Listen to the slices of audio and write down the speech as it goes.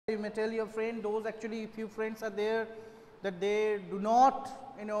You may tell your friend, those actually few friends are there, that they do not,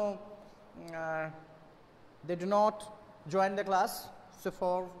 they do not join the class. So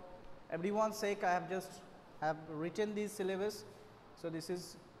for everyone's sake, I have written this syllabus. So this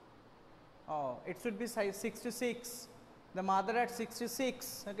is, it should be size 66. The mother at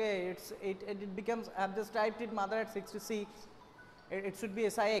 66. Okay, it becomes. I have just typed it mother at 66. It should be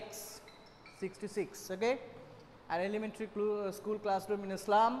SIX 66. Okay, an elementary school classroom in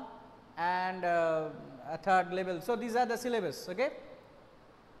Islam and a third level. So these are the syllabus. Okay.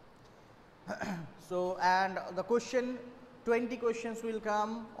 So and the question, 20 questions will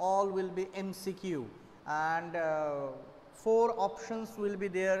come. All will be MCQ and 4 options will be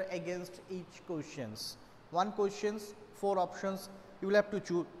there against each questions. 1 questions, 4 options. You will have to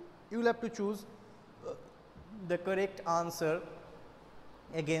choose. You will have to choose the correct answer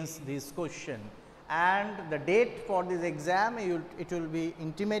against this question. And the date for this exam, it will be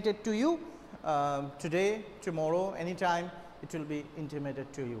intimated to you today, tomorrow, anytime. It will be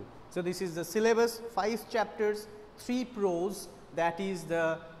intimated to you. So this is the syllabus. 5 chapters, 3 prose. That is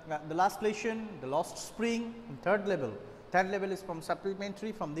the last lesson, the lost spring, and 3rd level. 3rd level is from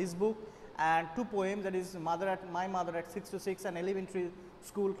supplementary from this book, and 2 poems, that is my mother at 66, an elementary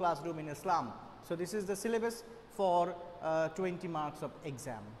school classroom in Islam. So this is the syllabus for 20 marks of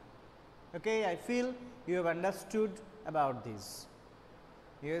exam. Okay, I feel you have understood about this.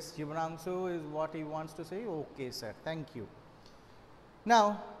 Yes, Jibransu is what he wants to say. Okay, sir, thank you.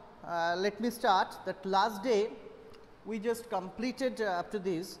 Now let me start. That last day we just completed up to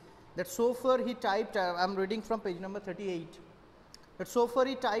this. That so far he typed, I am reading from page number 38. That so far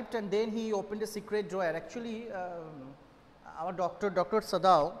he typed and then he opened a secret drawer. Actually, our Dr.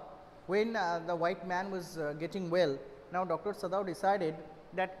 Sadao, when the white man was getting well, now Dr. Sadao decided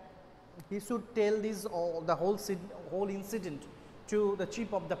that he should tell this the whole incident to the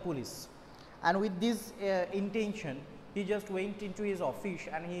chief of the police. And with this intention, he just went into his office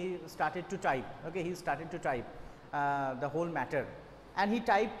and he started to type. Okay, he started to type the whole matter. And he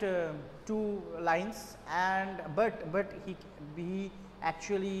typed 2 lines, and but he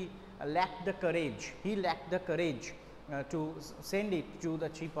actually lacked the courage. He lacked the courage to send it to the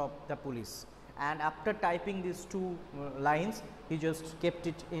chief of the police. And after typing these 2 lines, he just kept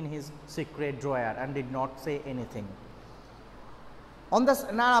it in his secret drawer and did not say anything. On this,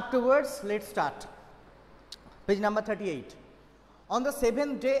 now afterwards, let's start. Page number 38. On the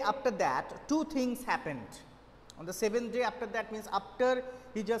 7th day after that, 2 things happened. On the 7th day after that means after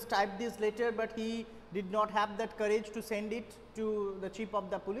he just typed this letter, but he did not have that courage to send it to the chief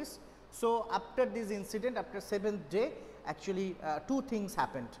of the police. So after this incident, after 7th day, actually 2 things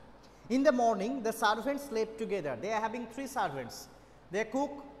happened. In the morning, the servants slept together. They are having 3 servants. Their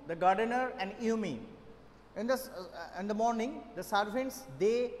cook, the gardener, and Yumi. In the morning, the servants,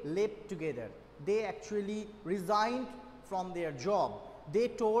 they slept together. They actually resigned from their job. They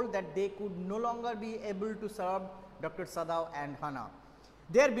told that they could no longer be able to serve Dr. Sadao and Hana.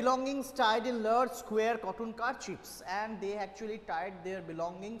 Their belongings tied in large square cotton kerchiefs, and they actually tied their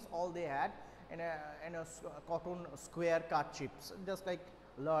belongings, all they had, in a cotton square kerchiefs, just like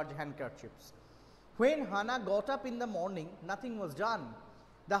large handkerchiefs. When Hana got up in the morning, nothing was done.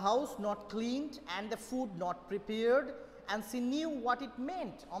 The house not cleaned and the food not prepared, and she knew what it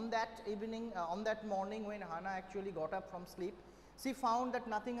meant. On that evening, on that morning when Hana actually got up from sleep, she found that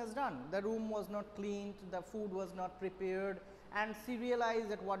nothing was done. The room was not cleaned, the food was not prepared, and she realized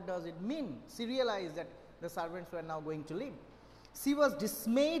that what does it mean. She realized that the servants were now going to leave. She was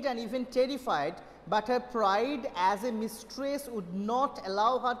dismayed and even terrified, but her pride as a mistress would not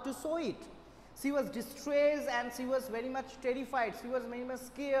allow her to show it. She was distressed and she was very much terrified. She was very much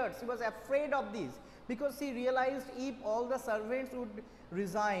scared. She was afraid of this, because she realized if all the servants would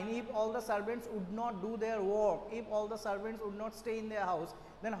resign, if all the servants would not do their work, if all the servants would not stay in their house,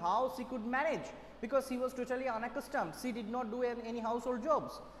 then how she could manage, because she was totally unaccustomed. She did not do any household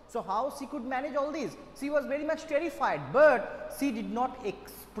jobs. So how she could manage all this? She was very much terrified, but she did not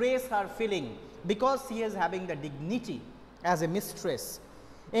express her feeling, because she is having the dignity as a mistress.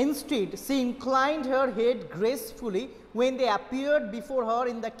 Instead, she inclined her head gracefully when they appeared before her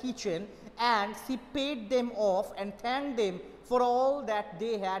in the kitchen, and she paid them off and thanked them for all that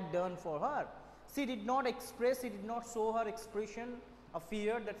they had done for her. She did not express, she did not show her expression of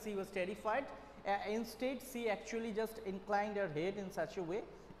fear that she was terrified. Instead, she actually just inclined her head in such a way,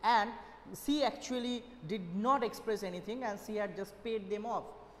 and she actually did not express anything, and she had just paid them off.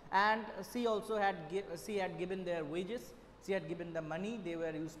 And she also had given their wages. She had given the money they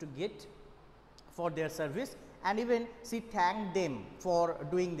were used to get for their service, and even she thanked them for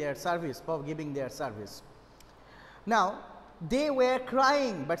doing their service, for giving their service. Now, They were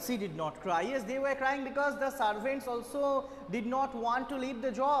crying, but she did not cry. Yes, they were crying because the servants also did not want to leave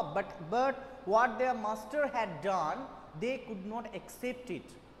the job, but what their master had done, they could not accept it.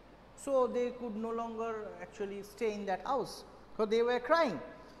 So they could no longer actually stay in that house. So they were crying,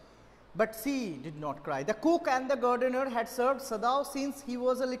 but she did not cry. The cook and the gardener had served Sadao since he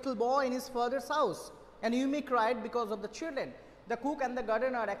was a little boy in his father's house, and Yumi cried because of the children. The cook and the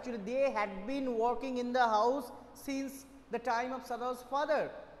gardener, actually they had been working in the house since the time of Sadao's father.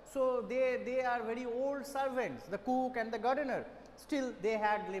 So they are very old servants, the cook and the gardener. Still they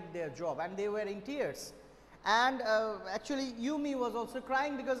had left their job and they were in tears. And actually Yumi was also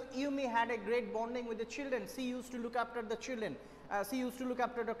crying because Yumi had a great bonding with the children. She used to look after the children. She used to look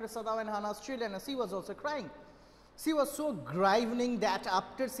after Dr. Sadao and Hana's children, and she was also crying. She was so grieving that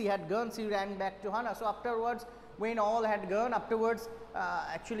after she had gone, she ran back to Hana. So afterwards, when all had gone, afterwards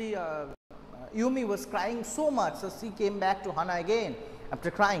Yumi was crying so much, so she came back to Hana again after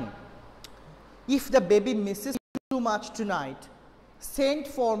crying. If the baby misses too much tonight, send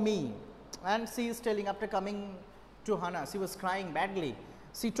for me. And she is telling, after coming to Hana, she was crying badly.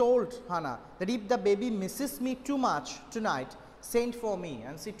 She told Hana that if the baby misses me too much tonight, send for me.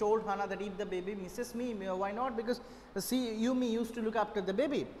 And she told Hana that if the baby misses me, why not? Because Yumi used to look after the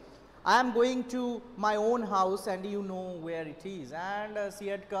baby. I am going to my own house and you know where it is. And she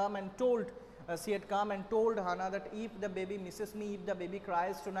had come and told Hana that if the baby misses me, if the baby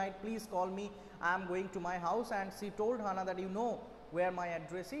cries tonight, please call me. I am going to my house. And she told Hana that you know where my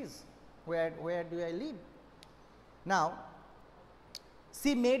address is, where do I live. Now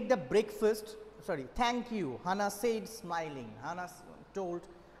she made the breakfast. Sorry, thank you, Hana said smiling. Hana told,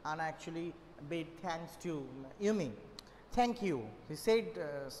 Hana actually bade thanks to Yumi. Thank you, he said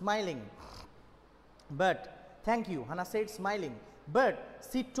smiling. But thank you, Hana said smiling. But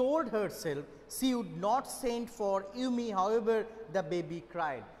she told herself she would not send for Yumi, however the baby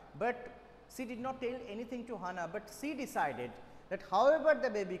cried. But she did not tell anything to Hana, but she decided that however the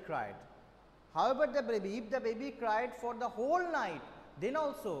baby cried, if the baby cried for the whole night, then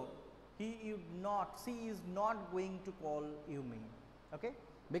also she is not going to call Yumi, okay,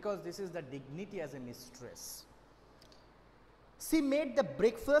 because this is the dignity as a mistress. She made the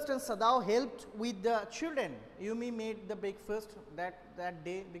breakfast and Sadao helped with the children. Yumi made the breakfast that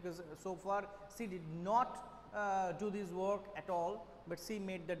day, because so far she did not do this work at all, but she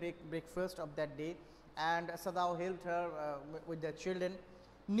made the breakfast of that day, and Sadao helped her with the children.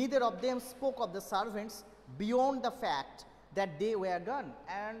 Neither of them spoke of the servants beyond the fact that they were gone.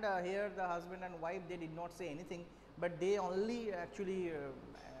 And here the husband and wife, they did not say anything, but they only actually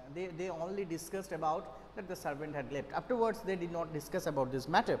they only discussed about that the servant had left. Afterwards they did not discuss about this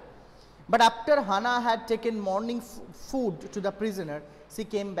matter. But after Hana had taken morning food to the prisoner, she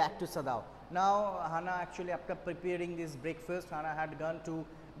came back to Sadao. Now Hana actually, after preparing this breakfast, Hana had gone to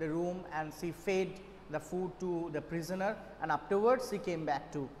the room and she fed the food to the prisoner, and afterwards she came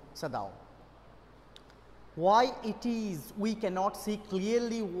back to Sadao. Why it is we cannot see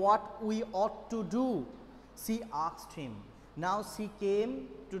clearly what we ought to do? She asked him. Now she came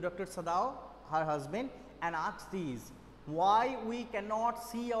to Dr. Sadao, her husband, and asked these, why we cannot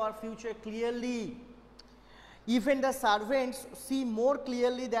see our future clearly? Even the servants see more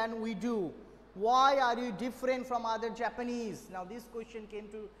clearly than we do. Why are you different from other Japanese? Now this question came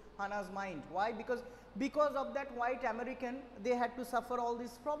to Hana's mind. Why? Because of that white American, they had to suffer all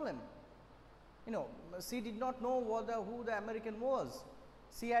this problem. You know, she did not know who the American was.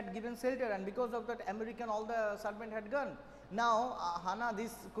 She had given shelter, and because of that American, all the servant had gone. Now Hana,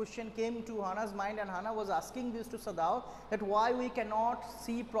 this question came to Hana's mind, and Hana was asking this to Sadao, that why we cannot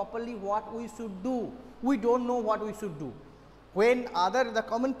see properly what we should do. We don't know what we should do. When the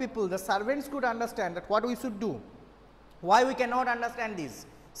common people, the servants could understand that what we should do, why we cannot understand this?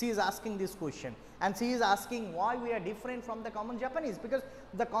 She is asking this question, and she is asking why we are different from the common Japanese, because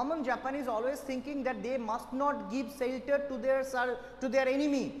the common Japanese always thinking that they must not give shelter to their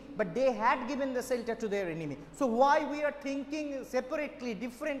enemy, but they had given the shelter to their enemy. So why we are thinking separately,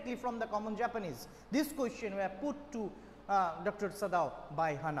 differently from the common Japanese? This question were put to Dr. Sadao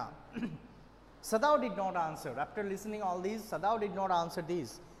by Hana. Sadao did not answer. After listening all these, Sadao did not answer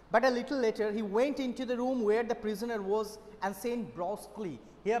these. But a little later, he went into the room where the prisoner was and said brusquely.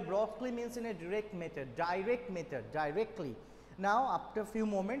 Here brusquely means in a direct method, directly. Now after a few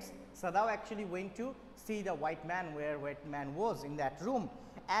moments, Sadao actually went to see the white man, where white man was in that room,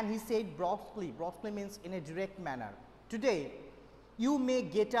 and he said brusquely means in a direct manner, today you may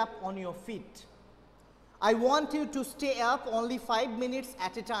get up on your feet. I want you to stay up only 5 minutes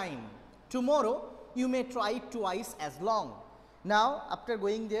at a time. Tomorrow you may try twice as long. Now after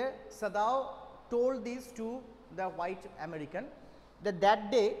going there, Sadao told this to the white American,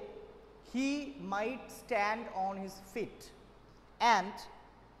 that day he might stand on his feet, and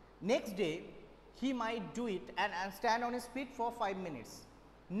next day he might do it and stand on his feet for 5 minutes.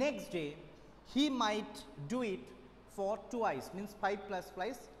 Next day he might do it for twice, means 5 plus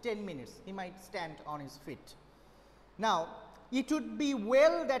 5 10 minutes he might stand on his feet. Now, it would be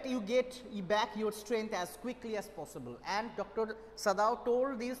well that you get back your strength as quickly as possible, and Dr. Sadao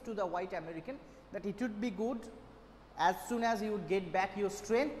told this to the white American, that it would be good as soon as you would get back your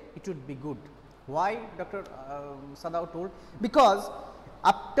strength, it would be good. Why Dr. Sadao told? Because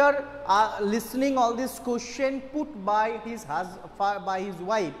after listening all this question put by his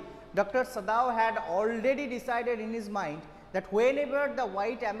wife, Dr. Sadao had already decided in his mind that whenever the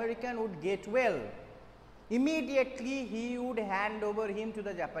white American would get well, immediately he would hand over him to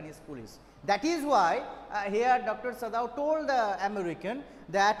the Japanese police. That is why here Dr. Sadao told the American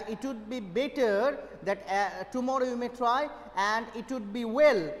that it would be better that tomorrow you may try, and it would be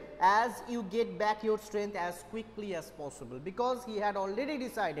well as you get back your strength as quickly as possible, because he had already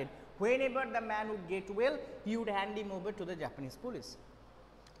decided whenever the man would get well, he would hand him over to the Japanese police.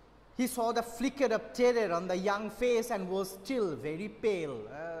 He saw the flicker of terror on the young face and was still very pale.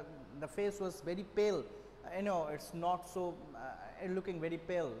 The face was very pale. You know, it's not so looking very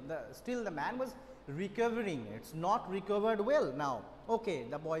pale. Still the man was recovering. It's not recovered well now. Okay,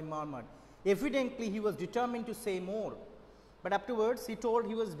 the boy murmured. Evidently he was determined to say more, but afterwards he told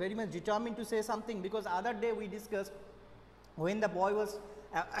he was very much determined to say something, because other day we discussed when the boy was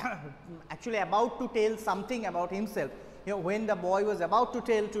actually about to tell something about himself. You know, when the boy was about to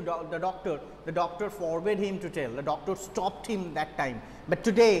tell to the doctor forbade him to tell. The doctor stopped him that time. But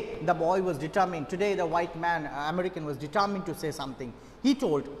today the boy was determined. Today the white man, American, was determined to say something. He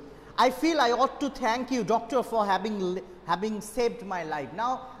told, "I feel I ought to thank you, doctor, for having saved my life."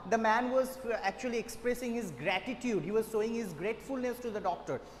 Now the man was actually expressing his gratitude. He was showing his gratefulness to the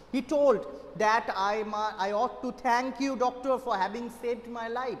doctor. He told that I ought to thank you, doctor, for having saved my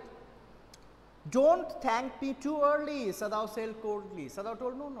life. "Don't thank me too early," Sadao said coldly. Sadao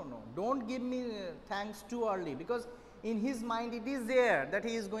told, no, don't give me thanks too early, because in his mind it is there that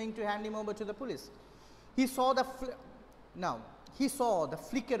he is going to hand him over to the police. He saw the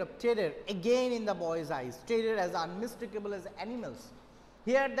flicker of terror again in the boy's eyes, terror as unmistakable as animals.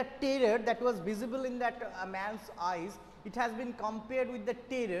 Here the terror that was visible in that man's eyes, it has been compared with the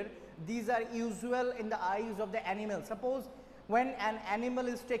terror these are usual in the eyes of the animal. Suppose when an animal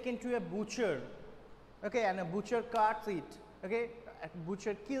is taken to a butcher, okay, and a butcher cuts it, okay, a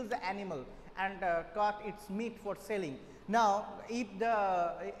butcher kills the animal and cut its meat for selling. Now, if the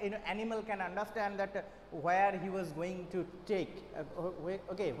animal can understand that where he was going to take,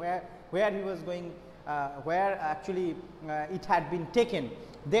 okay, where he was going, where actually it had been taken,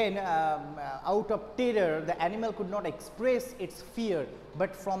 then out of terror the animal could not express its fear,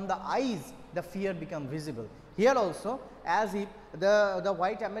 but from the eyes the fear became visible. Here also, as if the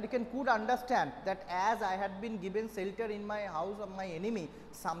white American could understand that as I had been given shelter in my house of my enemy,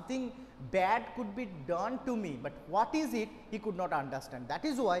 something bad could be done to me, but what is it, he could not understand. That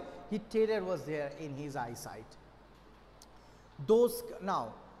is why his terror was there in his eyesight.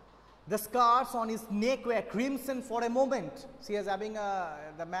 Now, the scars on his neck were crimson for a moment. See,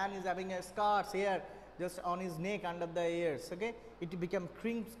 the man is having a scars here just on his neck under the ears. Okay, it became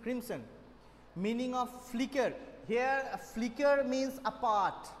crimson. Meaning of flicker. Here a flicker means a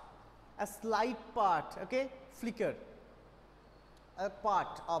part, a slight part, okay, flicker, a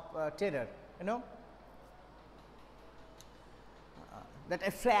part of terror, you know, that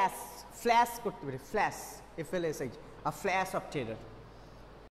a flash could be flash, F-L-S-H, a flash of terror.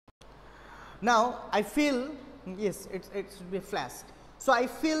 Now I feel, yes, it should be a flash. So I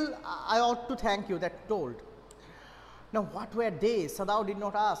feel I ought to thank you, that told. Now what were they? Sadao did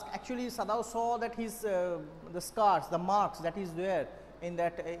not ask. Actually Sadao saw that his the scars, the marks that is there in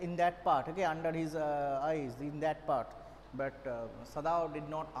that part, okay, under his eyes, in that part. But Sadao did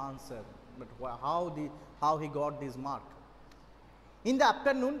not answer. But how he got this mark? In the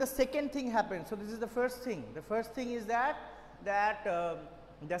afternoon, the second thing happened. So this is the first thing. The first thing is that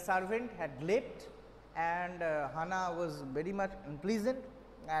the servant had left, and Hana was very much unpleasant,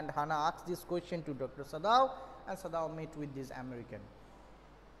 and Hana asked this question to Dr. Sadao, and Sadao met with this American.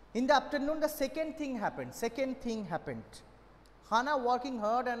 In the afternoon, the second thing happened. Hana working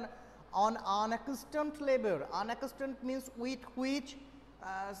hard and on unaccustomed labor. Unaccustomed means with which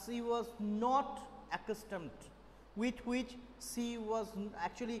she was not accustomed, with which she was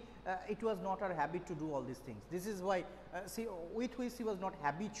actually it was not her habit to do all these things. This is why with which she was not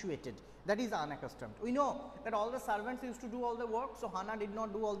habituated. That is unaccustomed. We know that all the servants used to do all the work, so Hana did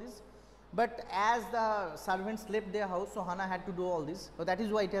not do all this. But as the servants left their house, so Hannah had to do all this. So that is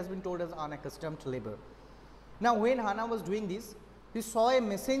why it has been told as unaccustomed labor. Now, when Hannah was doing this, he saw a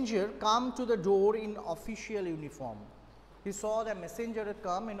messenger come to the door in official uniform. He saw the messenger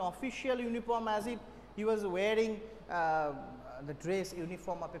come in official uniform, as if he was wearing the dress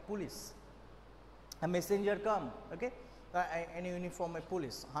uniform of a police. A messenger come, okay, in uniform of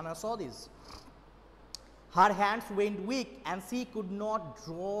police. Hannah saw this. Her hands went weak and she could not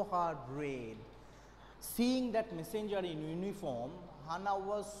draw her bread. Seeing that messenger in uniform, Hannah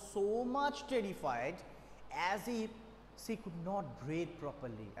was so much terrified, as if she could not breathe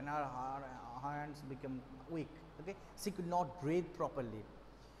properly, and her hands became weak. Okay, she could not breathe properly.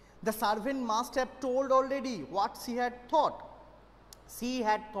 The servant must have told already what she had thought. She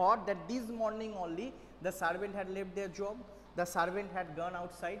had thought that this morning only the servant had left their job, the servant had gone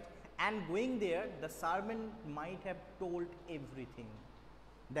outside, and going there the servant might have told everything,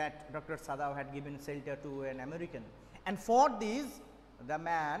 that Dr. Sadao had given shelter to an American, and for this the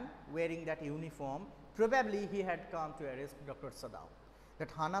man wearing that uniform, probably he had come to arrest Dr. Sadao. That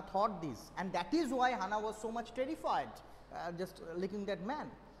Hannah thought this, and that is why Hannah was so much terrified just looking at that man.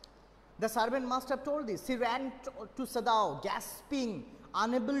 The servant must have told this. She ran to Sadao, gasping,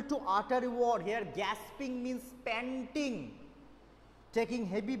 unable to utter a word. Here gasping means panting, taking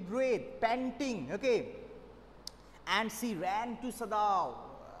heavy breath, panting, okay. And she ran to Sadao,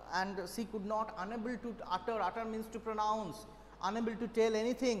 and she could not, unable to utter means to pronounce, unable to tell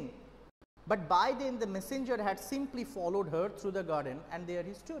anything. But by then the messenger had simply followed her through the garden, and there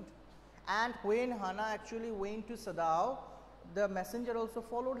he stood. And when Hannah actually went to Sadao, the messenger also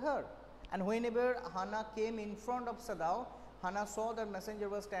followed her. And whenever Hannah came in front of Sadao, Hannah saw the messenger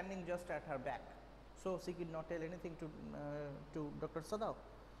was standing just at her back. So she could not tell anything to Dr. Sadao.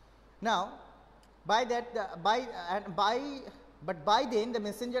 Now, by then the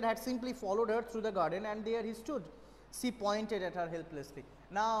messenger had simply followed her through the garden, and there he stood. She pointed at her helplessly.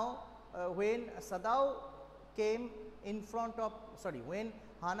 Now, when Sadao came in front of, when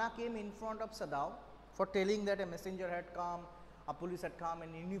Hannah came in front of Sadao for telling that a messenger had come, a police had come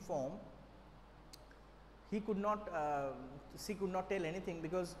in uniform, he could not, she could not tell anything,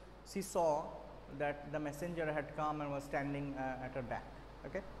 because she saw that the messenger had come and was standing at her back.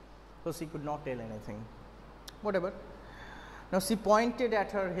 Okay, so she could not tell anything. Whatever. Now she pointed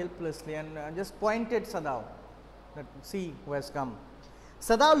at her helplessly and just pointed Sadao that see who has come.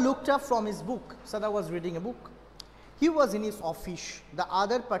 Sadao looked up from his book. Sadao was reading a book. He was in his office, the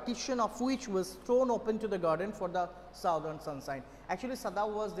other partition of which was thrown open to the garden for the southern sunshine. Actually,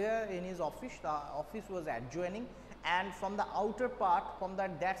 Sadao was there in his office. The office was adjoining, and from the outer part, from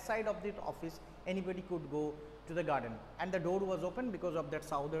that side of the office, anybody could go to the garden, and the door was open because of that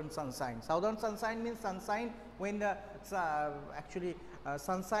southern sunshine. Southern sunshine means sunshine when the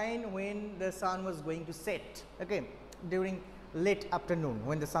sunshine when the sun was going to set, okay, during late afternoon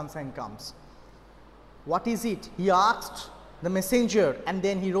when the sunshine comes. What is it? He asked the messenger, and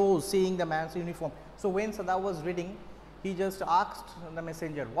then he rose, seeing the man's uniform. So when Sadao was reading, he just asked the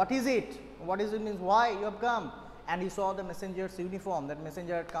messenger, what is it? What is it means why you have come? And he saw the messenger's uniform. That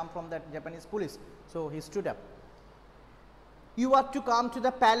messenger had come from that Japanese police. So he stood up. You are to come to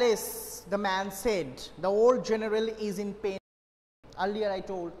the palace, the man said. The old general is in pain. Earlier I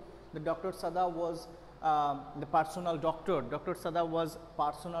told that Dr. Sadao was the personal doctor. Dr. Sadao was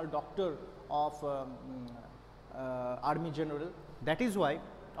personal doctor of Army General. That is why,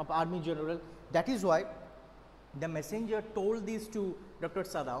 the messenger told this to Dr.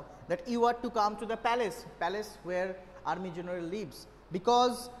 Sadao, that you are to come to the palace where Army General lives,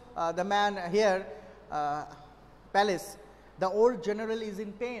 because the man here, palace, the old general is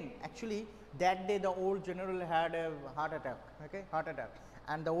in pain. Actually, that day the old general had a heart attack,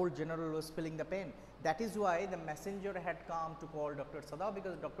 and the old general was feeling the pain. That is why the messenger had come to call Dr. Sadao,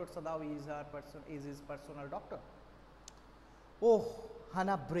 because Dr. Sadao is his personal doctor. Oh,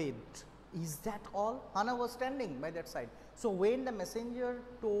 Hannah breathed. Is that all? Hannah was standing by that side. So when the messenger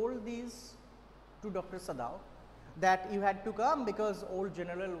told this to Dr. Sadao, that you had to come because old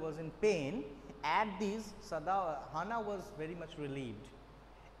general was in pain, at this Hannah was very much relieved,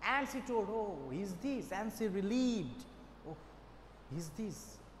 and she told, oh, is this? And she relieved, oh, is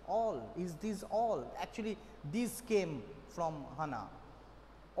this all? Is this all? Actually, this came from Hannah.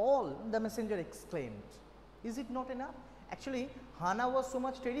 All, the messenger exclaimed. Is it not enough? Actually, Hannah was so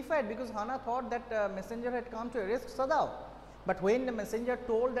much terrified, because Hannah thought that messenger had come to arrest Sadao. But when the messenger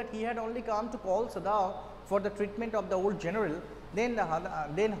told that he had only come to call Sadao for the treatment of the old general, then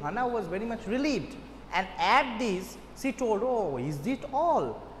Hannah was very much relieved. And at this, she told, oh, is it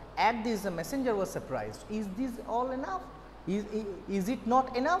all? At this, the messenger was surprised. Is this all enough? Is it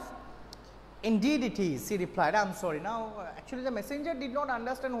not enough? Indeed it is, he replied. I am sorry. Now, actually the messenger did not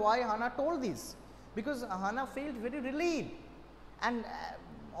understand why Hannah told this, because Hannah felt very relieved, and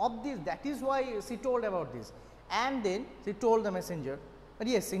of this, that is why she told about this. And then she told the messenger, but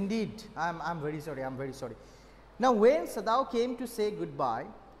yes, indeed, I am very sorry, I am very sorry. Now, when Sadao came to say goodbye,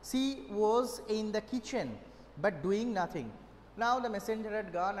 she was in the kitchen, but doing nothing. Now, the messenger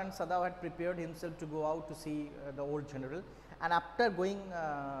had gone and Sadao had prepared himself to go out to see the old general, and after going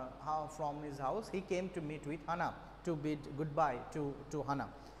from his house, he came to meet with Hannah to bid goodbye to Hannah.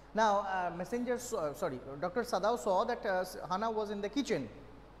 Now, Dr. Sadao saw that Hannah was in the kitchen.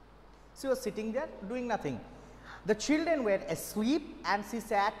 She was sitting there doing nothing. The children were asleep and she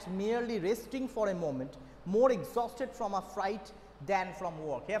sat merely resting for a moment, more exhausted from a fright than from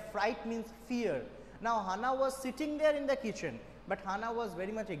work. Here, fright means fear. Now, Hannah was sitting there in the kitchen, but Hannah was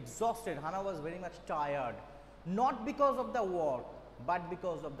very much exhausted. Hannah was very much tired, not because of the work, but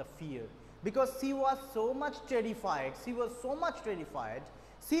because of the fear. Because she was so much terrified,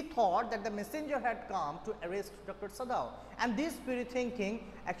 she thought that the messenger had come to arrest Dr. Sadao, and this very thinking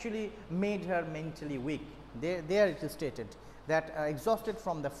actually made her mentally weak. There it is stated that exhausted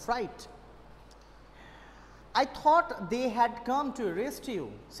from the fright. I thought they had come to arrest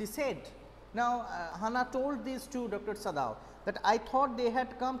you, she said. Now, Hannah told this to Dr. Sadao, that I thought they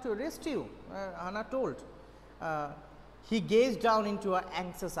had come to arrest you, Hannah told. He gazed down into her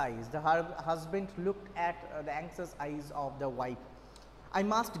anxious eyes. The husband looked at the anxious eyes of the wife. I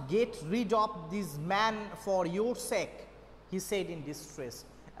must get rid of this man for your sake, he said in distress.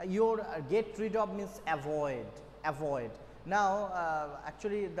 Get rid of means avoid. Now,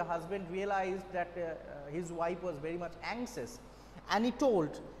 actually the husband realized that his wife was very much anxious, and he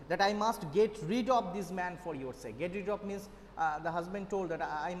told that I must get rid of this man for your sake. Get rid of means the husband told that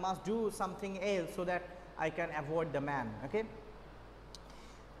I must do something else so that I can avoid the man. Okay.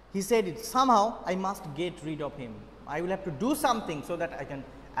 He said it, somehow I must get rid of him. I will have to do something so that I can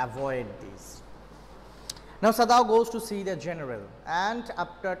avoid this. Now, Sadao goes to see the general, and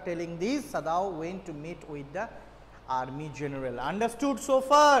after telling this, Sadao went to meet with the army general. Understood so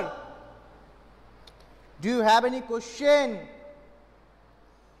far? Do you have any question?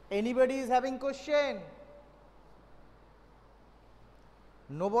 Anybody is having question?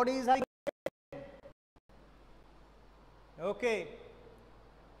 Nobody is having question? Okay.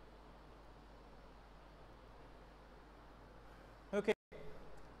 Okay.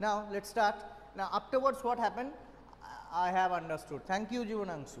 Now, let us start. Now, afterwards what happened? I have understood. Thank you,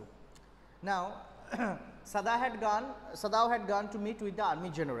 Jivanangsu. Now, Sadao had gone to meet with the army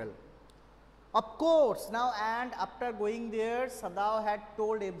general. Of course, now, and after going there, Sadao had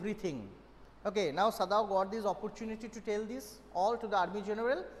told everything. Okay, now Sadao got this opportunity to tell this all to the army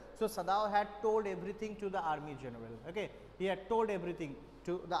general. So, Sadao had told everything to the army general. Okay, he had told everything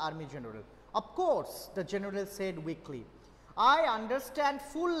to the army general. Of course, the general said weakly, I understand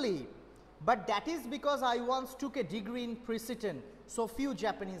fully, but that is because I once took a degree in Princeton, so few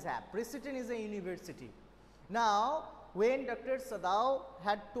Japanese have. Princeton is a university. Now, when Dr. Sadao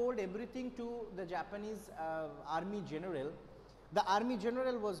had told everything to the Japanese army general, the army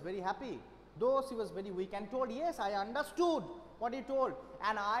general was very happy, though he was very weak, and told, yes, I understood what he told,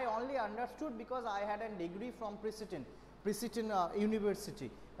 and I only understood because I had a degree from Princeton University.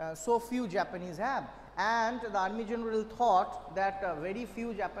 So few Japanese have, and the army general thought that very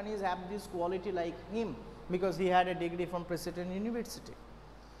few Japanese have this quality like him, because he had a degree from Princeton University.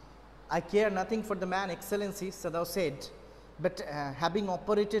 I care nothing for the man, Excellency, Sadao said, but having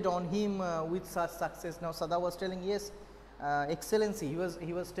operated on him with such success. Now, Sadao was telling, yes, Excellency, he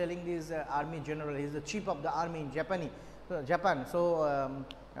was telling this army general, he is the chief of the army in Japan. So,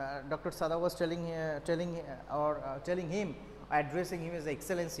 Dr. Sadao was telling him, addressing him as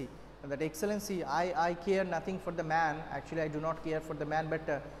Excellency, that Excellency, I care nothing for the man. Actually, I do not care for the man, but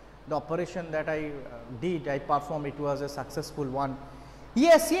the operation that I performed, it was a successful one.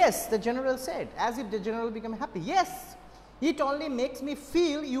 Yes, yes, the general said, as if the general became happy. Yes, it only makes me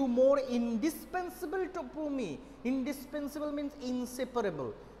feel you more indispensable to me. Indispensable means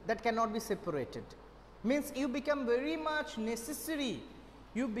inseparable, that cannot be separated. Means you become very much necessary,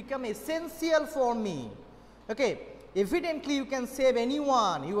 you become essential for me. Okay, evidently you can save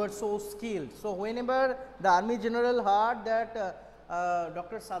anyone, you are so skilled. So, whenever the army general heard that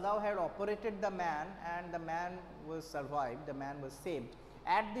Dr. Sadao had operated the man and the man was survived, the man was saved,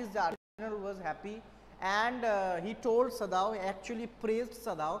 at this the army general was happy, and he told Sadao, actually praised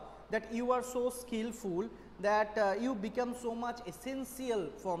Sadao, that you are so skillful that you become so much essential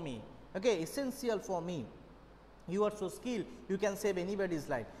for me. Okay, essential for me. You are so skilled, you can save anybody's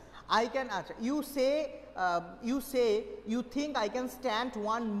life. I can, you say you think I can stand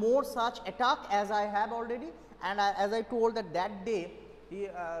one more such attack as I have already, and as I told that day the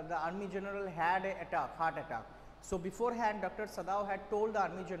army general had a heart attack. So beforehand Dr. Sadao had told the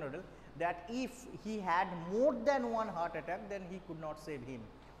army general that if he had more than one heart attack, then he could not save him,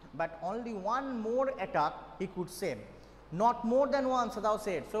 but only one more attack he could save, not more than one, Sadao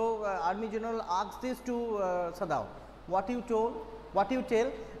said. So army general asked this to Sadao, what you told, what you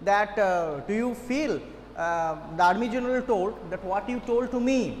tell, that do you feel, the army general told that what you told to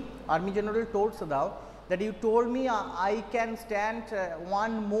me, army general told Sadao that you told me I can stand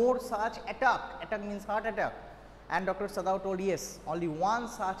one more such attack, attack means heart attack, and Dr. Sadao told yes, only one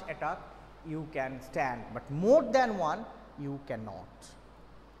such attack you can stand, but more than one you cannot.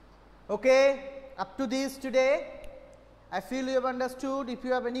 Okay, up to this today, I feel you have understood. If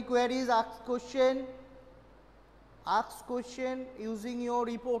you have any queries, ask question using your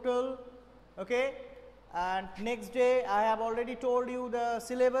e-portal. Okay, and next day I have already told you the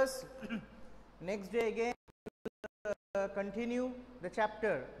syllabus. Next day again continue the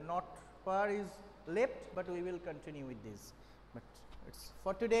chapter, not far is left, but we will continue with this. But it's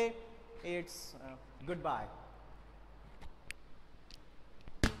for today, it's goodbye.